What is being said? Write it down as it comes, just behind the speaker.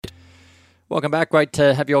Welcome back. Great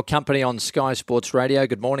to have your company on Sky Sports Radio.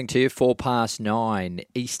 Good morning to you. 9:04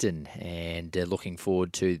 Eastern, and looking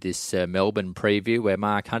forward to this Melbourne preview where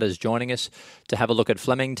Mark Hunter's joining us to have a look at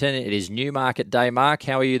Flemington. It is Newmarket Day. Mark,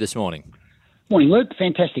 how are you this morning? Morning, Luke.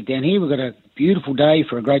 Fantastic down here. We've got a beautiful day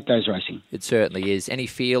for a great day's racing. It certainly is. Any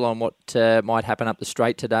feel on what might happen up the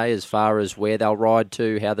straight today as far as where they'll ride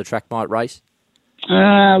to, how the track might race?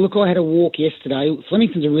 Look, I had a walk yesterday.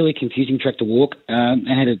 Flemington's a really confusing track to walk, and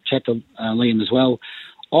had a chat to Liam as well.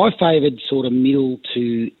 I favoured sort of middle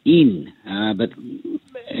to in,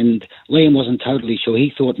 and Liam wasn't totally sure.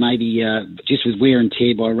 He thought maybe just with wear and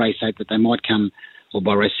tear by race 8 that they might come, or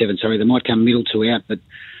by race 7, sorry, they might come middle to out. But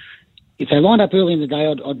if they lined up early in the day,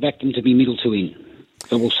 I'd back them to be middle to in.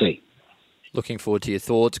 So we'll see. Looking forward to your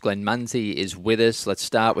thoughts. Glenn Munsey is with us. Let's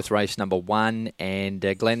start with race number 1. And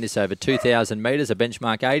Glenn, this over 2,000 metres, a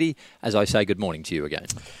benchmark 80. As I say, good morning to you again.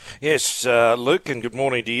 Yes, Luke, and good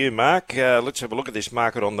morning to you, Mark. Let's have a look at this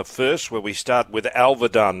market on the first, where we start with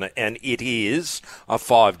Alverdun, and it is a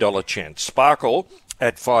 $5 chance. Sparkle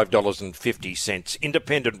at $5.50.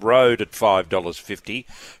 Independent Road at $5.50.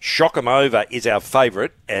 Shock 'em Over is our favourite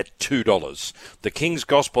at $2. The King's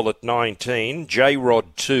Gospel at $19.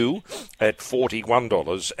 J-Rod 2 at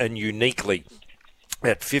 $41. And Uniquely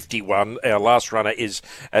at $51. Our last runner is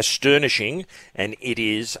Asternishing, and it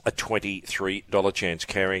is a $23 chance,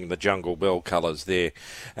 carrying the Jungle Bell colours there.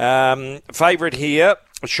 Favourite here,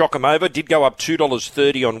 Shock 'em Over, did go up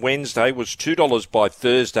 $2.30 on Wednesday, was $2 by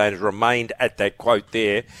Thursday, and has remained at that quote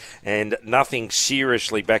there, and nothing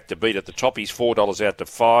seriously back to beat at the top. He's $4 out to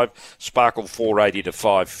 $5. Sparkle $4.80 to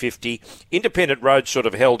 $5.50. Independent Road sort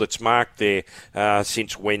of held its mark there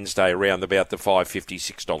since Wednesday, around about the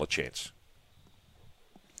 $5.56 chance.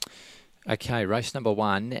 Okay, race number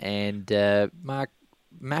 1, and Mark,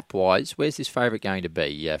 map-wise, where's this favourite going to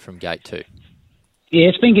be from gate 2? Yeah,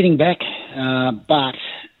 it's been getting back, but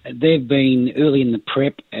they've been early in the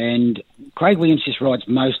prep, and Craig Williams just rides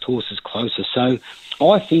most horses closer, so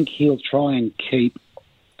I think he'll try and keep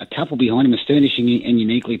a couple behind him. Asternishing and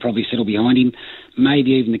Uniquely probably settle behind him,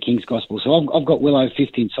 maybe even the King's Gospel. So I've got Willow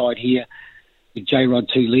 5th inside here, with J-Rod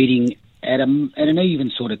 2 leading at an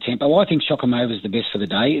even sort of tempo. I think Shock 'em Over is the best for the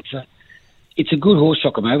day. It's a good horse,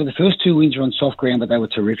 Shock 'em Over. The first 2 wins are on soft ground, but they were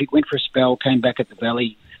terrific. Went for a spell, came back at the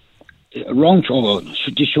Valley.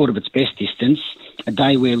 Just short of its best distance. A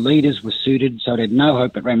day where leaders were suited, so it had no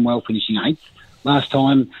hope but ran well, finishing 8th. Last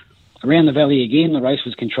time, around the Valley again, the race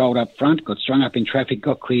was controlled up front, got strung up in traffic,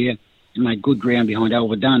 got clear, and made good ground behind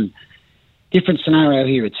Alverdun. Different scenario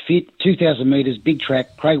here. It's fit, 2,000 metres, big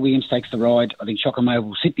track. Craig Williams takes the ride. I think Shock 'em Over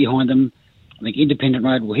will sit behind them. I think Independent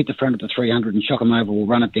Road will hit the front at the 300, and Shock 'em Over will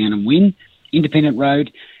run it down and win. Independent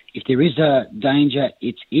Road, if there is a danger,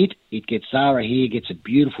 it's it. It gets Zara here, gets a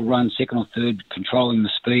beautiful run, second or third, controlling the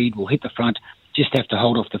speed, will hit the front, just have to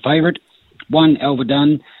hold off the favourite. 1,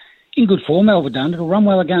 Alverdun, in good form, Alverdun. It'll run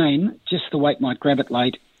well again, just the weight might grab it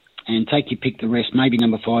late, and take your pick the rest. Maybe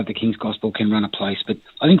number 5, the King's Gospel, can run a place. But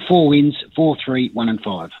I think 4 wins, 4, 3, 1 and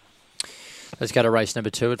 5. Let's go to race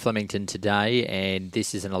number 2 at Flemington today, and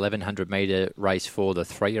this is an 1,100-metre race for the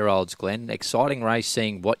 3-year-olds, Glenn. Exciting race,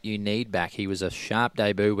 seeing What You Need back. He was a sharp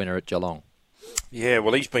debut winner at Geelong. Yeah,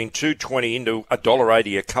 well, he's been $2.20 into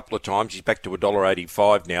 $1.80 a couple of times. He's back to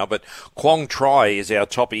 $1.85 now. But Quang Tri is our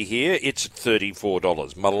toppy here. It's at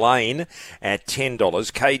 $34. Mullane at $10.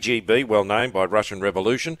 KGB, well known by Russian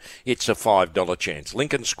Revolution, it's a $5 chance.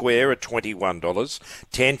 Lincoln Square at $21.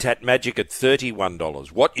 Tantat Magic at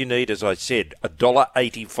 $31. What You Need, as I said,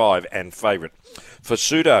 $1.85 and favourite.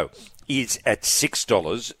 Fasudo is at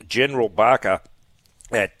 $6. General Barker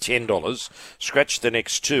at $10. Scratch the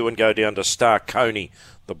next 2 and go down to Star Coney.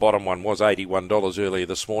 The bottom one was $81 earlier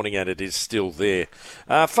this morning, and it is still there.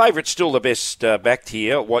 Favourite still the best backed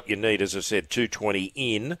here. What You Need, as I said, $2.20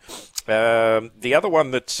 in. The other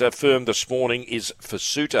one that's firm this morning is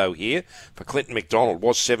Fasuto here for Clinton McDonald.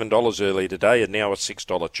 Was $7 earlier today, and now a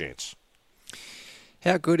 $6 chance.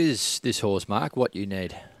 How good is this horse, Mark? What You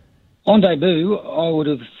Need? On debut, I would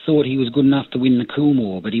have thought he was good enough to win the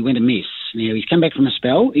Coolmore, but he went amiss. Now, he's come back from a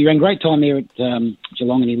spell. He ran great time there at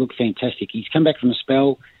Geelong, and he looked fantastic. He's come back from a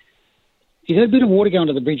spell. He's had a bit of water going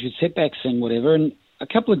to the bridge with setbacks and whatever, and a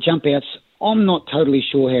couple of jump outs. I'm not totally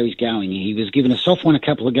sure how he's going. He was given a soft one a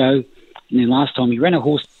couple ago, and then last time he ran a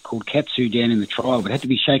horse called Katsu down in the trial, but had to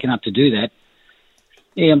be shaken up to do that.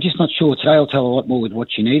 Yeah, I'm just not sure. Today I'll tell a lot more with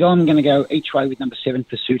What You Need. I'm going to go each way with number 7,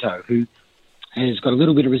 Fasuto, who has got a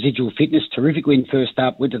little bit of residual fitness. Terrific win first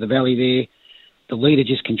up, went to the Valley there. The leader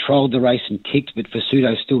just controlled the race and kicked, but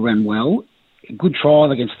Fasuto still ran well. A good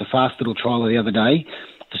trial against the fast little trial the other day.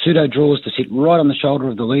 Fasuto draws to sit right on the shoulder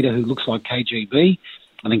of the leader, who looks like KGB.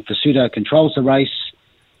 I think Fasudo controls the race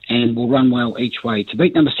and will run well each way. To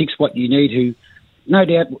beat number 6, What You Need, who no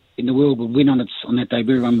doubt in the world would win on that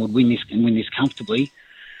debut run, would win this comfortably.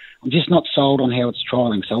 I'm just not sold on how it's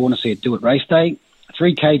trialling, so I want to see it do it race day.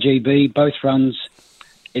 3 KGB, both runs.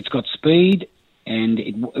 It's got speed, and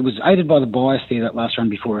it was aided by the bias there that last run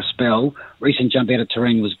before a spell. Recent jump out of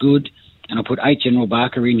terrain was good, and I put 8 General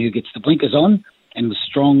Barker in, who gets the blinkers on and was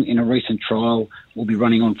strong in a recent trial. Will be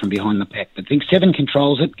running on from behind the pack. But I think 7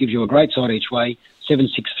 controls it, gives you a great side each way. 7,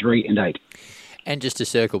 6, 3 and 8. And just to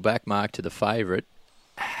circle back, Mark, to the favourite,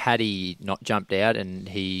 had he not jumped out and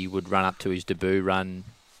he would run up to his debut run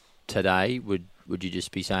today, would you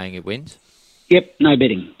just be saying it wins? Yep, no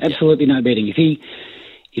betting. Absolutely no betting. If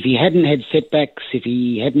he hadn't had setbacks, if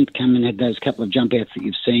he hadn't come and had those couple of jump outs that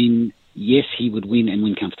you've seen, yes, he would win and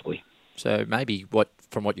win comfortably. So maybe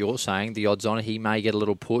from what you're saying, the odds on he may get a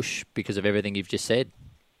little push because of everything you've just said.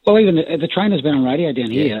 Well, even the trainer's been on radio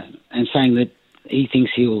down here and saying that he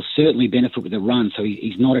thinks he'll certainly benefit with the run. So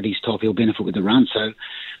he's not at his top. He'll benefit with the run. So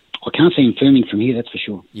I can't see him firming from here, that's for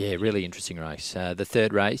sure. Yeah, really interesting race. The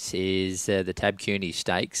third race is the Tab Cooney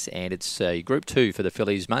Stakes, and it's Group 2 for the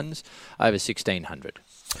Fillies Muns, over 1,600.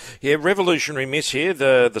 Yeah, revolutionary miss here.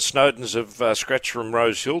 The Snowdens have scratched from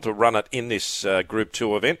Rose Hill to run it in this Group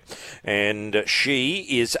 2 event, and she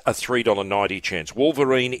is a $3.90 chance.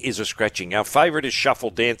 Wolverine is a scratching. Our favourite is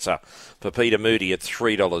Shuffle Dancer for Peter Moody at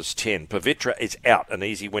 $3.10. Pavitra is out, an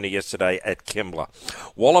easy winner yesterday at Kembla.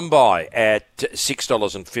 Wallambai at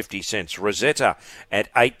 $6.50. Rosetta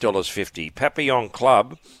at $8.50. Papillon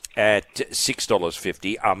Club at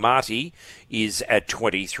 $6.50. Amati is at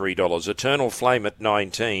 $23. Eternal Flame at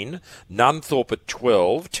 $19. Nunthorpe at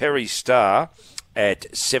 $12. Terry Star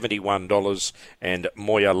at $71, and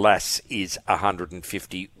Moya Lass is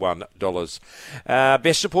 $151.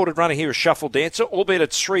 Best supported runner here is Shuffle Dancer, albeit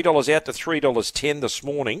it's $3 out to $3.10 this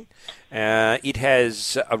morning. It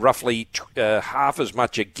has roughly half as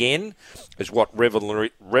much again as what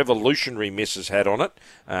Revolutionary Miss has had on it.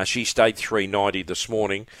 She stayed $3.90 this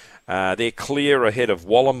morning. They're clear ahead of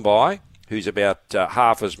Wallambai, who's about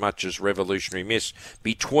half as much as Revolutionary Miss.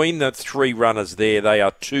 Between the 3 runners there, they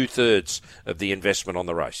are 2/3 of the investment on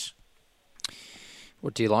the race.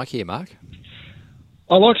 What do you like here, Mark?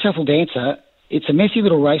 I like Shuffle Dancer. It's a messy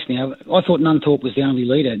little race now. I thought Nunthorpe was the only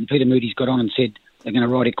leader, and Peter Moody's got on and said they're going to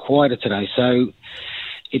ride it quieter today. So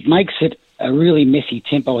it makes it a really messy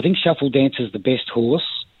tempo. I think Shuffle Dancer's the best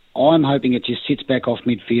horse. I'm hoping it just sits back off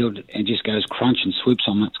midfield and just goes crunch and swoops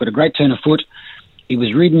on it. It's got a great turn of foot. It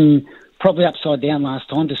was ridden probably upside down last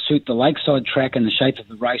time to suit the lakeside track and the shape of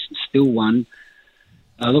the race, and still won.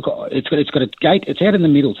 Look, it's got a gate. It's out in the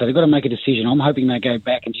middle, so they've got to make a decision. I'm hoping they go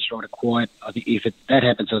back and just ride it quiet. I think if that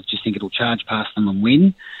happens, I just think it'll charge past them and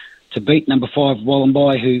win. To beat number 5,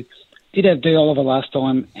 Wallambai, who did have D. Oliver last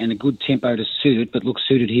time and a good tempo to suit it, but looks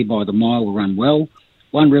suited here by the mile, will run well.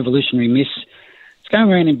 1 Revolutionary Miss. It's going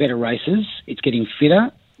around in better races. It's getting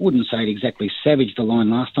fitter. Wouldn't say it exactly savaged the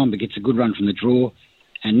line last time, but gets a good run from the draw.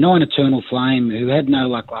 And 9 Eternal Flame, who had no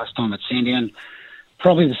luck last time at Sandown.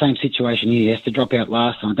 Probably the same situation here. He has to drop out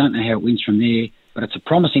last, and I don't know how it wins from there, but it's a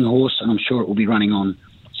promising horse, and I'm sure it will be running on.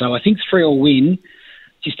 So I think 3 will win.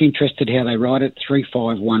 Just interested how they ride it. 3,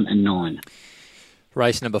 5, 1 and 9.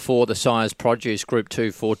 Race number 4, the Sires Produce, Group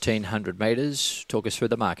 2, 1,400 metres. Talk us through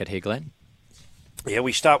the market here, Glenn. Yeah,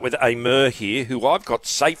 we start with Amur here, who I've got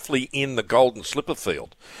safely in the Golden Slipper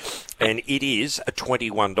field, and it is a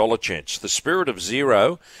 $21 chance. The Spirit of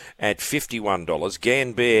Zero at $51,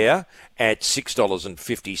 Ganbear at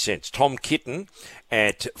 $6.50, Tom Kitten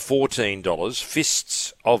at $14,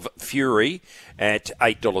 Fists of Fury at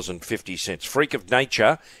 $8.50, Freak of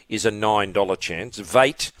Nature is a $9 chance,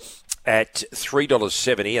 Vate at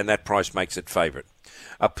 $3.70, and that price makes it favourite.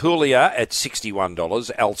 Apulia at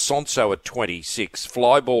 $61, Alfonso at $26,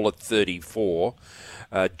 Flyball at $34,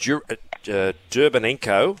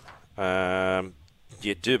 Durbanenko,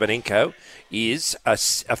 Durbanenko is a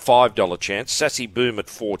 $5 chance, Sassy Boom at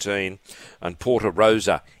 $14, and Porta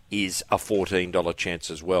Rosa is a $14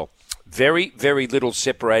 chance as well. Very, very little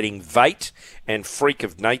separating Vate and Freak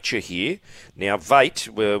of Nature here. Now, Vate,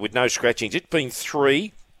 with no scratchings, it's been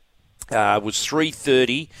 3. Was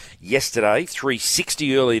 $3.30 yesterday,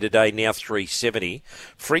 $3.60 earlier today, now $3.70.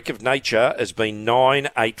 Freak of Nature has been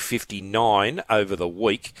 $9,859 over the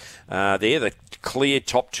week. They're the clear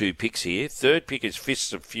top 2 picks here. Third pick is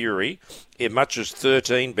Fists of Fury. Much as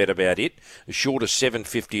 13 bet about it. Short of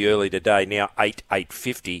 $7.50 early today, now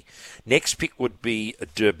 $8,850. Next pick would be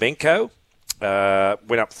Durbenko.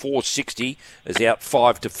 went up 460, is out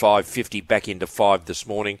 5 to 550, back into 5 this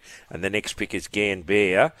morning. And the next pick is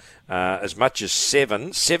Ganbear, as much as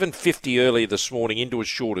 750 earlier this morning, into as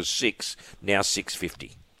short as 6, now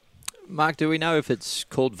 650. Mark, do we know if it's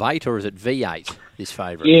called Vate or is it V8, this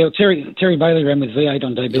favourite? Yeah, well, Terry Bailey ran with V8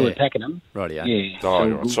 on debut at Pakenham. Rightio. Yeah.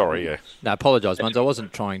 Oh, sorry, yeah. No, apologise, Muns. I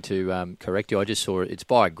wasn't trying to correct you. I just saw it's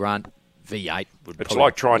by Grunt. V8 would It's probably,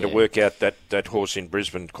 like trying to work out that horse in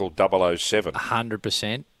Brisbane called 007.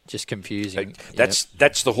 100%. Just confusing. That's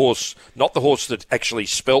the horse, not the horse that actually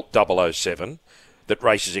spelt 007 that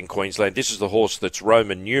races in Queensland. This is the horse that's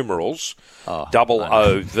Roman numerals,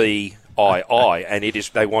 OOVII, and it is.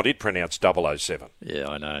 They want it pronounced 007. Yeah,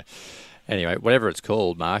 I know. Anyway, whatever it's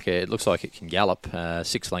called, Mark, it looks like it can gallop.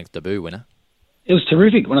 6-length debut winner. It was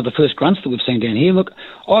terrific. One of the first grunts that we've seen down here. Look,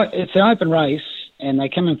 it's an open race, and they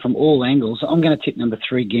come in from all angles. I'm going to tip number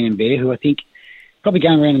 3, Ganbear, who I think probably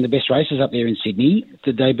going around in the best races up there in Sydney.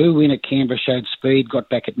 The debut win at Canberra showed speed, got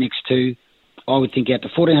back at next 2. I would think out to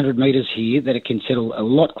 1,400 metres here that it can settle a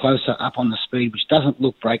lot closer up on the speed, which doesn't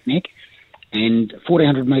look breakneck. And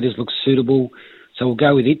 1,400 metres looks suitable, so we'll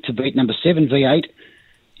go with it to beat number 7, V8.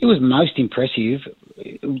 It was most impressive.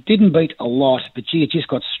 It didn't beat a lot, but gee, it just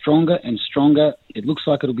got stronger and stronger. It looks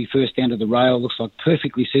like it'll be first down to the rail. Looks like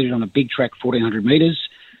perfectly suited on a big track, 1,400 metres.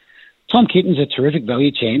 Tom Kitten's a terrific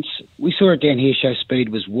value chance. We saw it down here show speed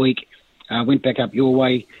was weak. Went back up your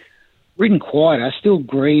way. Ridden quieter, still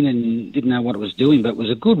green and didn't know what it was doing, but it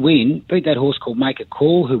was a good win. Beat that horse called Make a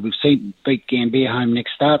Call, who we've seen beat Ganbear home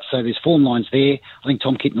next start, so there's form lines there. I think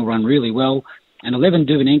Tom Kitten will run really well. And 11,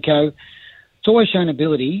 Duvenenko. It's always shown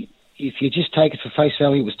ability. If you just take it for face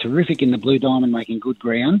value, it was terrific in the Blue Diamond, making good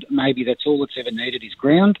ground. Maybe that's all it's ever needed is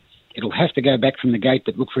ground. It'll have to go back from the gate,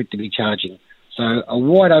 but look for it to be charging. So a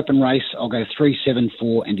wide open race, I'll go 3, 7,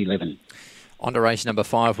 4 and 11. On to race number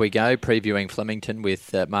 5 we go, previewing Flemington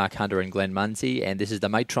with Mark Hunter and Glenn Munsey. And this is the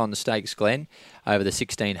Matron Stakes, Glenn, over the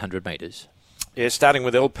 1,600 metres. Yeah, starting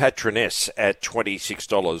with El Patroness at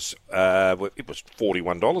 $26. It was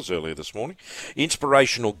 $41 earlier this morning.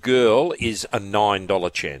 Inspirational Girl is a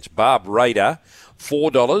 $9 chance. Barb Raider,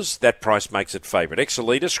 $4. That price makes it favourite.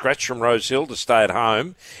 Exalita, scratch from Rose Hill to stay at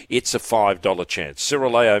home. It's a $5 chance.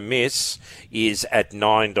 Cirileo Miss is at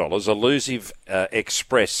 $9. Elusive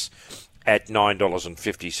Express at $9.50.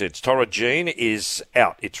 Toragene is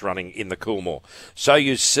out. It's running in the Coolmore. So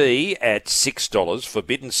You See at $6.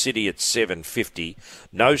 Forbidden City at $7.50.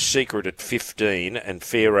 No Secret at $15. And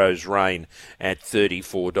Pharaoh's Reign at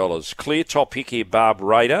 $34. Clear Top Hickey Barb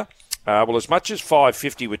Raider. Well, as much as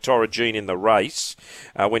 $5.50 with Toragene in the race.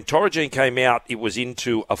 When Toragene came out, it was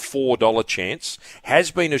into a $4 chance. Has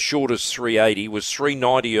been as short as $3.80. Was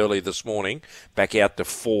 $3.90 earlier this morning. Back out to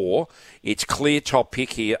 $4. It's Clear Top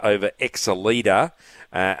Pick here over Exalita,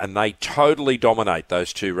 and they totally dominate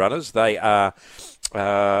those two runners. They are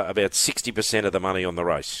about 60% of the money on the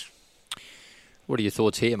race. What are your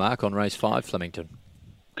thoughts here, Mark, on race 5, Flemington?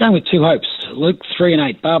 Going with 2 hopes. Luke, 3 and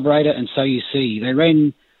 8, Barb Raider and So You See. They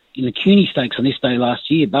ran in the CUNY Stakes on this day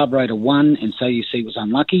last year. Barb Raider won and So You See was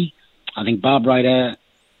unlucky. I think Barb Raider,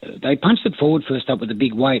 they punched it forward first up with a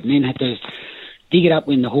big weight and then had to dig it up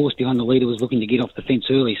when the horse behind the leader was looking to get off the fence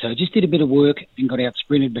early. So it just did a bit of work and got out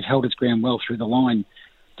sprinted but held its ground well through the line.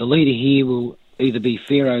 The leader here will either be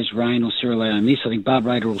Pharaoh's Reign or Cirileo Miss. I think Barb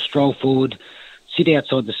Raider will stroll forward, sit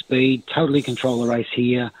outside the speed, totally control the race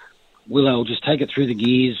here. Willow will just take it through the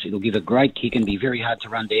gears. It'll give a great kick and be very hard to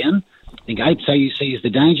run down. I think 8, So You See, is the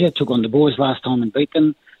danger. Took on the boys last time and beat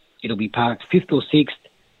them. It'll be parked 5th or 6th,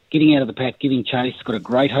 getting out of the pack, giving chase. It's got a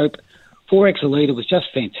great hope. 4 Exalita was just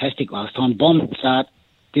fantastic last time. Bombed start,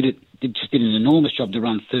 did an enormous job to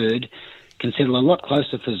run 3rd. Can settle a lot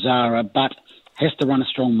closer for Zara, but has to run a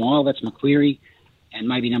strong mile. That's McQuarrie. And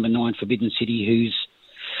maybe number 9, Forbidden City, who's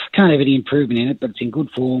can't have any improvement in it, but it's in good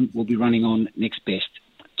form. Will be running on next best.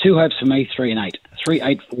 2 hopes for me, 3 and 8. 3,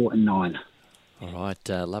 8, 4 and 9. All right,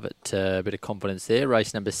 love it. A bit of confidence there.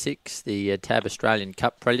 Race number 6, the TAB Australian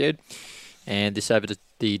Cup Prelude. And this over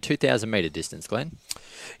the 2,000 metre distance, Glenn.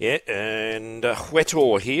 Yeah, and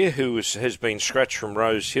Huetor here, who has been scratched from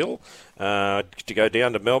Rose Hill, to go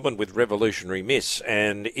down to Melbourne with Revolutionary Miss,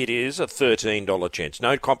 and it is a $13 chance.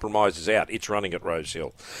 No compromises out. It's running at Rose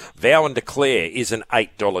Hill. Vow and Declare is an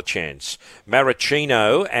 $8 chance.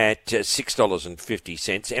 Maricino at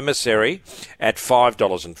 $6.50. Emissary at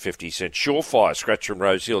 $5.50. Surefire, scratch from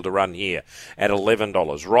Rose Hill to run here at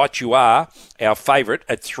 $11. Right You Are, our favourite,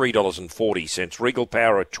 at $3.40. Regal Power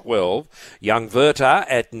Power at 12. Young Verta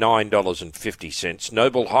at $9.50.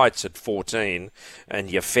 Noble Heights at 14, and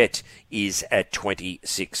Yafet is at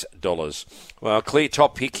 $26. Well, clear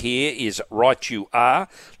top pick here is Right You Are.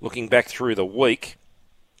 Looking back through the week,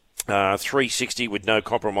 360 with no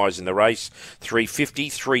compromise in the race, 350,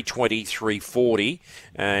 320, 340,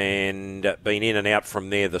 and been in and out from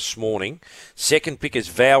there this morning. Second pick is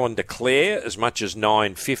Vow and Declare, as much as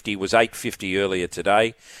 950, was 850 earlier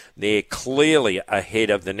today. They're clearly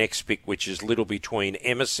ahead of the next pick, which is little between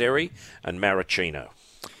Emissary and Maraschino.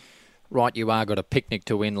 Right, you are got a picnic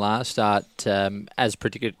to win last start, as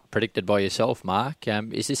predicted by yourself, Mark.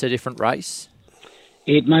 Is this a different race?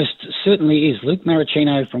 It most certainly is. Luke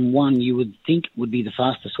Maraschino from 1, you would think would be the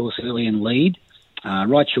fastest horse early in lead.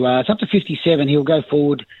 Right you are. It's up to 57. He'll go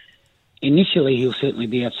forward. Initially, he'll certainly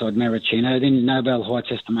be outside Maraschino. Then Noble Heights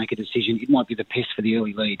has to make a decision. It might be the pest for the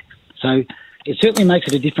early lead. So it certainly makes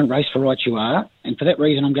it a different race for Right You Are. And for that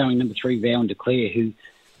reason, I'm going number 3, Vow and Declare, who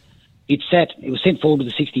it was sent forward with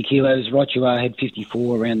the 60 kilos. Right You Are had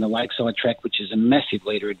 54 around the Lakeside track, which is a massive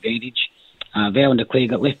leader advantage. Vow and Declare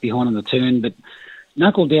got left behind on the turn, but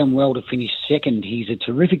knuckled down well to finish second. He's a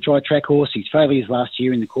terrific dry track horse. His failures last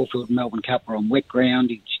year in the Caulfield Melbourne Cup were on wet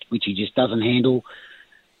ground, which he just doesn't handle.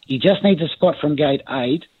 He just needs a spot from gate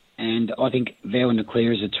 8, and I think Vow and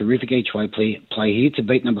Declare is a terrific each-way play here to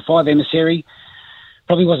beat number 5, Emissary.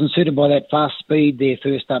 Probably wasn't suited by that fast speed there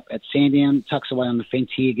first up at Sandown. Tucks away on the fence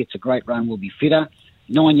here, gets a great run, will be fitter.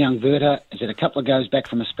 9, Young Verta, has had a couple of goes back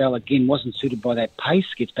from a spell. Again, wasn't suited by that pace.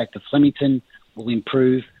 Gets back to Flemington, will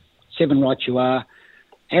improve. 7, Right You Are.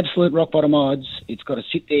 Absolute rock bottom odds. It's got to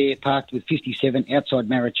sit there parked with 57 outside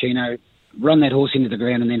Maraschino, run that horse into the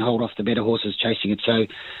ground and then hold off the better horses chasing it. So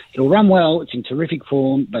it'll run well. It's in terrific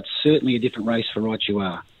form, but certainly a different race for Right You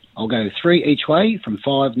Are. I'll go 3 each way from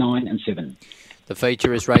 5, 9 and 7. The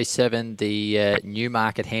feature is race 7, the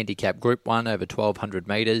Newmarket Handicap Group 1 over 1,200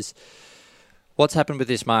 metres. What's happened with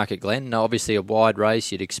this market, Glenn? Now, obviously a wide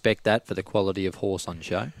race. You'd expect that for the quality of horse on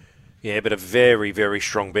show. Yeah, but a very, very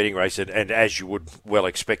strong betting race, and as you would well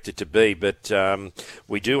expect it to be. But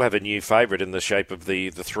we do have a new favourite in the shape of the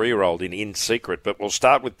 3-year-old in Secret. But we'll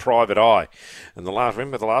start with Private Eye. And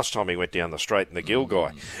remember the last time he went down the straight in the Gill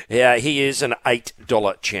Guy? Yeah, he is an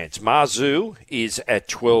 $8 chance. Marzu is at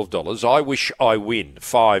 $12. I Wish I Win,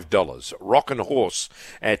 $5. Rockin' Horse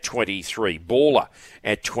at $23. Baller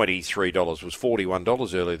at $23. Was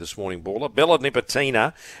 $41 earlier this morning, Baller. Bella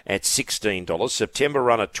Nipotina at $16. September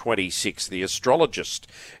Run at $26. The Astrologist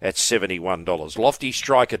at $71. Lofty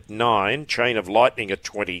Strike at $9. Chain of Lightning at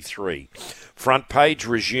 $23. Front Page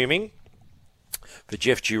resuming for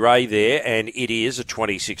Jeff Duray there, and it is a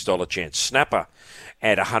 $26 chance. Snapper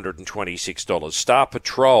at $126. Star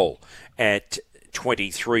Patrol at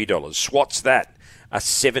 $23. Swat's That, a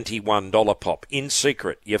 $71 pop. In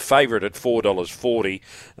Secret, your favourite at $4.40.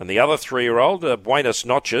 And the other 3-year-old, Buenos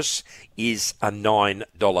Noches, is a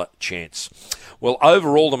 $9 chance. Well,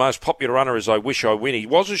 overall, the most popular runner is I Wish I Win. He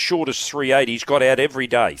was as short as 380. He's got out every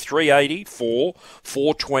day. 380, 4,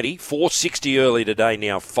 420, 460 early today,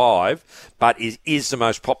 now 5. But is the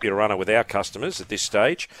most popular runner with our customers at this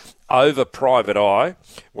stage. Over Private Eye.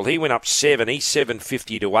 Well, he went up 7. He's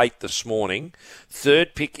 750 to 8 this morning.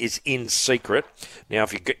 Third pick is In Secret. Now,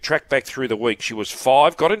 if you track back through the week, she was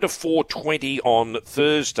 5. Got into 420 on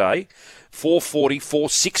Thursday. 440,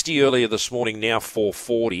 460 earlier this morning, now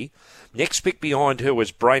 440. Next pick behind her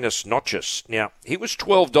was Buenos Noches. Now, he was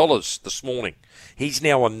 $12 this morning. He's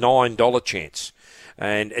now a $9 chance.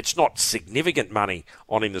 And it's not significant money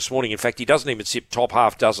on him this morning. In fact, he doesn't even sit top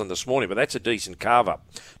half dozen this morning, but that's a decent carve-up,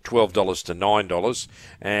 $12 to $9.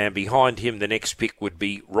 And behind him, the next pick would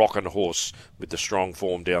be Rockin' Horse with the strong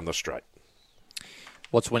form down the straight.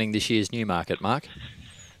 What's winning this year's Newmarket, Mark?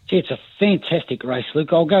 Gee, it's a fantastic race, Luke.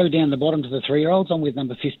 I'll go down the bottom to the 3-year-olds. I'm with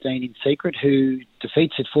number 15 In Secret, who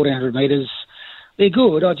defeats at 1,400 metres. They're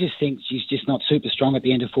good. I just think she's just not super strong at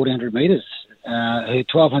the end of 1,400 metres. Her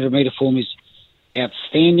 1,200 metre form is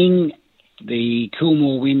outstanding. The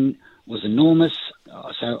Coolmore win was enormous.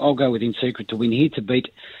 So I'll go with In Secret to win here to beat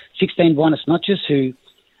 16 Buenos Noches, who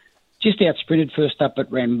just outsprinted first up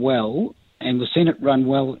but ran well. And we've seen it run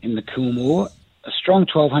well in the Coolmore. A strong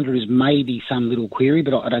 1,200 is maybe some little query,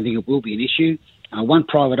 but I don't think it will be an issue. One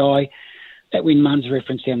Private Eye, that win Mun's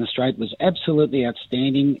reference down the straight was absolutely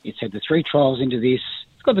outstanding. It's had the 3 trials into this.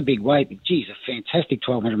 It's got the big weight, but geez, a fantastic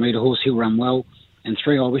 1,200 metre horse. He'll run well. And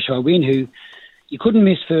 3 I Wish I Win, who you couldn't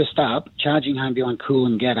miss first up, charging home behind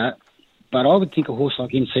Coolangatta. But I would think a horse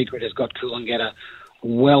like In Secret has got Coolangatta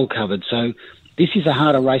well covered. So this is a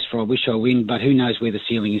harder race for I Wish I Win, but who knows where the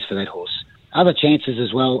ceiling is for that horse. Other chances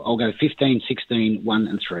as well, I'll go 15, 16, 1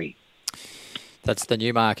 and 3. That's the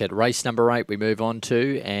Newmarket. Race number 8 we move on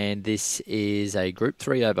to, and this is a Group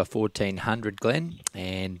 3 over 1,400, Glenn.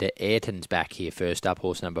 And Ayrton's back here first up,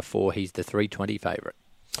 horse number 4. He's the 320 favourite.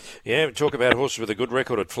 Yeah, we talk about horses with a good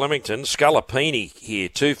record at Flemington. Scalapini here,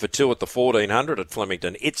 2 for 2 at the 1,400 at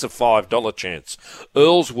Flemington. It's a $5 chance.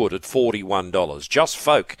 Earlswood at $41. Just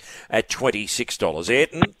Folk at $26.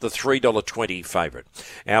 Ayrton, the $3.20 favourite.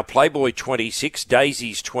 Our Playboy 26,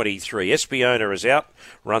 Daisy's 23. Espiona is out,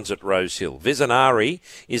 runs at Rose Hill. Visionari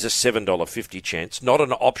is a $7.50 chance, not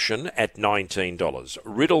an option at $19.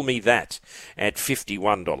 Riddle Me That at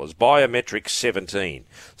 $51. Biometrics 17.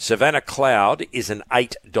 Savannah Cloud is an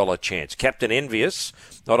 $8 chance. Captain Envious,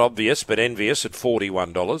 not obvious, but envious at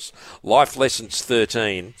 $41. Life Lessons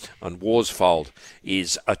 13, and Warsfold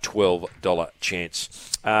is a $12 chance.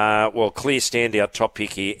 Clear standout top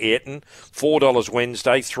pick here, Ayrton. $4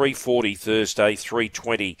 Wednesday, $3.40 Thursday,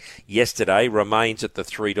 $3.20 yesterday. Remains at the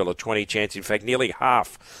 $3.20 chance. In fact, nearly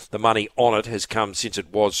half the money on it has come since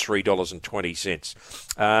it was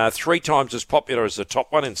 $3.20. 3 times as popular as the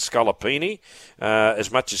top one in Scalapini.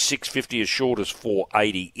 As much as $6.50, as short as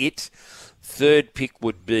 $4.80 it. Third pick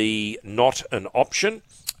would be Not an Option.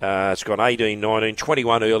 It's got 18, 19,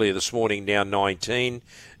 21 earlier this morning, now 19.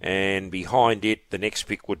 And behind it, the next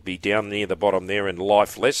pick would be down near the bottom there in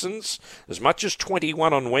Life Lessons. As much as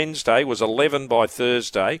 21 on Wednesday, was 11 by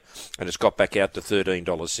Thursday, and it's got back out to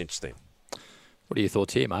 $13 since then. What are your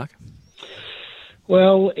thoughts here, Mark?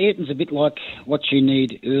 Well, Ayrton's a bit like what you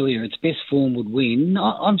need earlier. Its best form would win.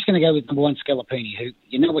 I'm just going to go with number 1, Scalapini, who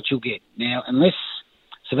you know what you'll get. Now, unless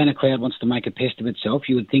Savannah Cloud wants to make a pest of itself,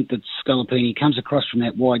 you would think that Scalapini comes across from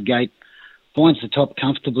that wide gate, finds the top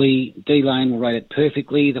comfortably. D-Lane will rate it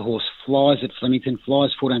perfectly. The horse flies at Flemington,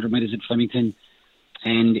 flies 400 metres at Flemington,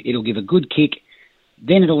 and it'll give a good kick.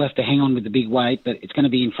 Then it'll have to hang on with the big weight, but it's going to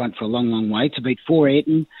be in front for a long, long way to beat 4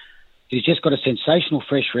 Ayrton, who's just got a sensational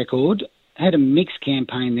fresh record. Had a mixed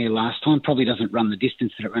campaign there last time, probably doesn't run the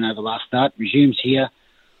distance that it ran over last start. Resumes here.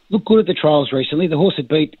 Looked good at the trials recently. The horse it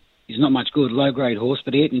beat is not much good, low-grade horse,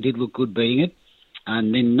 but Ayrton did look good beating it.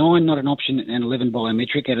 And then 9, Not an Option, and 11,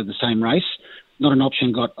 Biometric out of the same race. Not an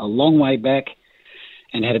Option got a long way back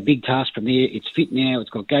and had a big task from there. It's fit now. It's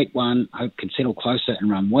got gate 1. Hope can settle closer and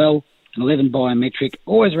run well. And 11, Biometric,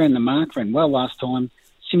 always around the mark, ran well last time.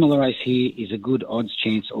 Similar race here is a good odds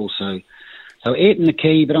chance also. So Ayrton the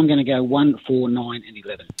key, but I'm going to go 1, 4, 9 and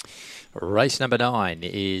 11. Race number 9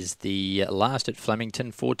 is the last at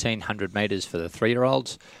Flemington, 1,400 metres for the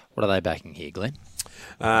 3-year-olds. What are they backing here, Glenn?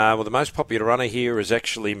 The most popular runner here is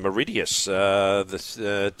actually Meridius,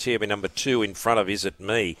 the TB number 2 in front of Is It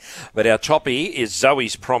Me. But our toppy is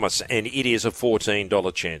Zoe's Promise, and it is a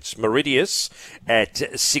 $14 chance. Meridius at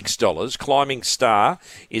 $6. Climbing Star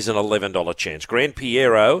is an $11 chance. Grand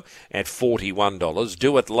Piero at $41.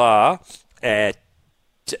 Do It La at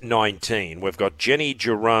 19. We've got Jenny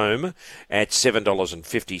Jerome at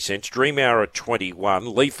 $7.50. Dream Hour at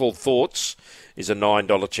 21. Lethal Thoughts is a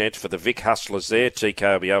 $9 chance for the Vic Hustlers there.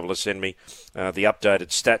 TK will be able to send me the updated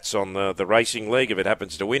stats on the Racing League if it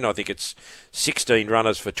happens to win. I think it's 16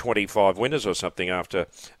 runners for 25 winners or something after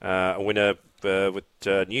a winner with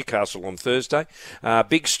Newcastle on Thursday.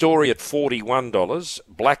 Big Story at $41.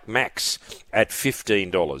 Black Max at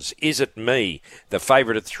 $15. Is It Me, the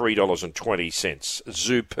favourite at $3.20.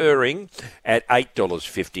 Zoo Purring at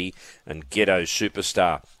 $8.50. And Ghetto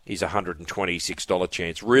Superstar is a $126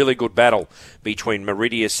 chance. Really good battle between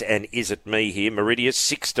Meridius and Is It Me here. Meridius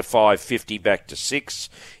 6 to 5.50 back to 6.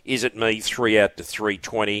 Is It Me 3 out to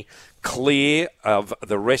 3.20. Clear of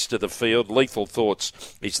the rest of the field. Lethal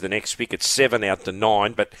Thoughts is the next pick at 7 out to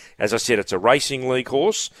 9. But as I said, it's a Racing League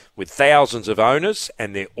horse with thousands of owners,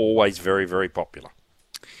 and they're always very, very popular.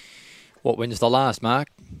 What wins the last, Mark?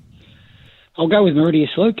 I'll go with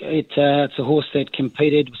Meridius, Luke. It's a horse that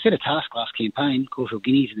competed, set a task last campaign, Caulfield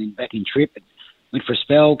Guineas, and then back in trip. It went for a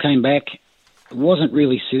spell, came back. It wasn't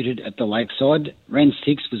really suited at the Lakeside. Ran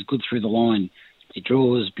 6, was good through the line. It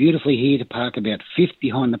draws beautifully here to park about 5th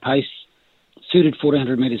behind the pace. Suited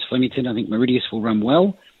 1,400 metres Flemington. I think Meridius will run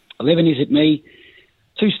well. 11 Is It Me.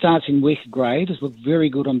 2 starts in weaker grade. Has looked very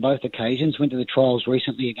good on both occasions. Went to the trials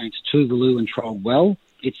recently against Tuvalu and trialled well.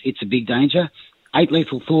 It's a big danger. 8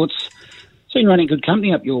 Lethal Thoughts. Seen running good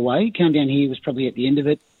company up your way. Came down here, was probably at the end of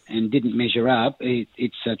it and didn't measure up.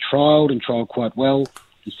 It's trialled quite well.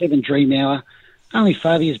 The 7 Dream Hour. Only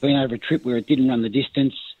Fabia's been over a trip where it didn't run the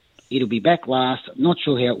distance. It'll be back last. Not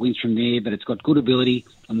sure how it wins from there, but it's got good ability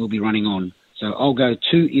and will be running on. So I'll go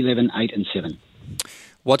 2, 11, 8 and 7.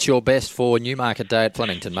 What's your best for Newmarket Day at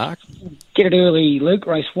Flemington, Mark? Get it early, Luke.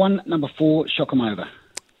 Race 1, number 4, Shock 'em Over.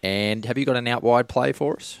 And have you got an out wide play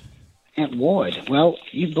for us? Out wide. Well,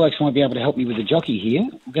 you blokes might be able to help me with the jockey here.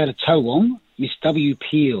 We'll go to Towong, Miss W.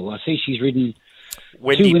 Peel. I see she's ridden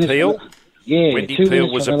Wendy Peel. Wendy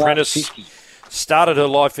Peel was apprentice. Started her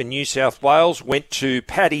life in New South Wales, went to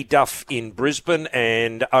Paddy Duff in Brisbane,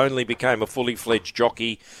 and only became a fully fledged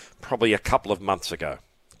jockey probably a couple of months ago.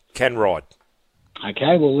 Can ride.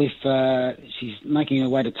 Okay, well, if she's making her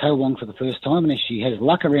way to Towong for the first time, and if she has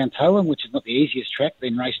luck around Towong, which is not the easiest track,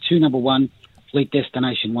 then race 2, number 1, Fleet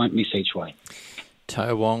Destination won't miss each way.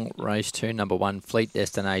 Towong, race 2, number 1, Fleet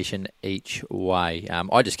Destination each way.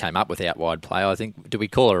 I just came up with out wide play. I think, do we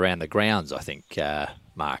call it around the grounds, I think,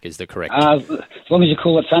 Mark, is the correct... as long as you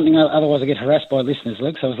call it something, otherwise I get harassed by listeners,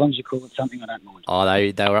 Luke, so as long as you call it something, I don't mind. Oh,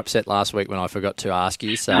 they were upset last week when I forgot to ask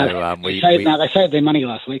you, so... they saved their money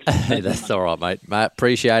last week. So that's all right, mate.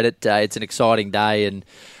 Appreciate it. It's an exciting day, and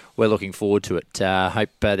we're looking forward to it. Hope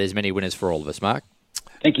there's many winners for all of us, Mark.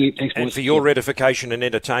 Thank you. Thanks, boys. And for your edification and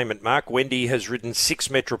entertainment, Mark, Wendy has ridden 6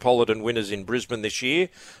 Metropolitan winners in Brisbane this year,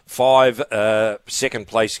 5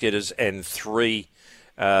 second-place getters and 3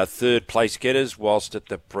 third-place getters, whilst at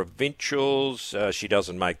the Provincials, she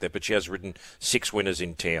doesn't make that, but she has ridden 6 winners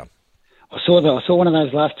in town. I saw one of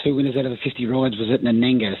those last 2 winners out of the 50 rides was at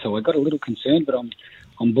Nanango, so I got a little concerned, but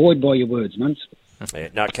I'm buoyed by your words, mate. Yeah,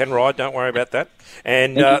 no, can ride, don't worry about that.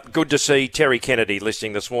 And good to see Terry Kennedy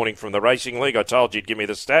listening this morning from the Racing League. I told you to give me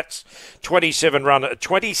the stats.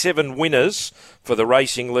 27 winners for the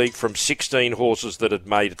Racing League from 16 horses that had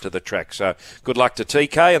made it to the track. So good luck to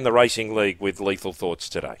TK and the Racing League with Lethal Thoughts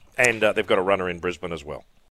today. And they've got a runner in Brisbane as well.